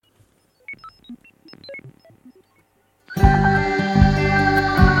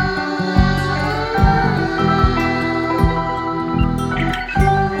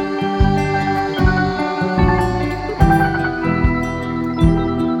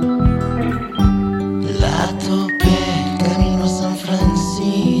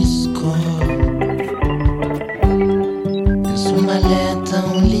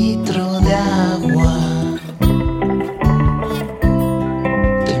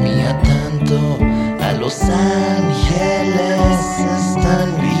Los ángeles están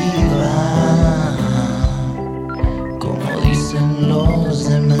vivas, como dicen los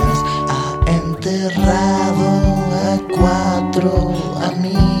demás. Ha enterrado a 4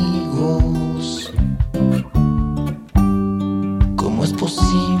 amigos. ¿Cómo es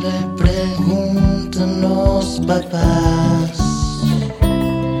posible? Preguntan los papás.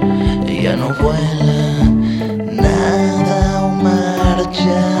 Ya no vuela nada o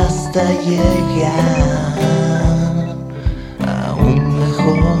marcha hasta llegar a un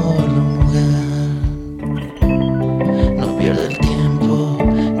mejor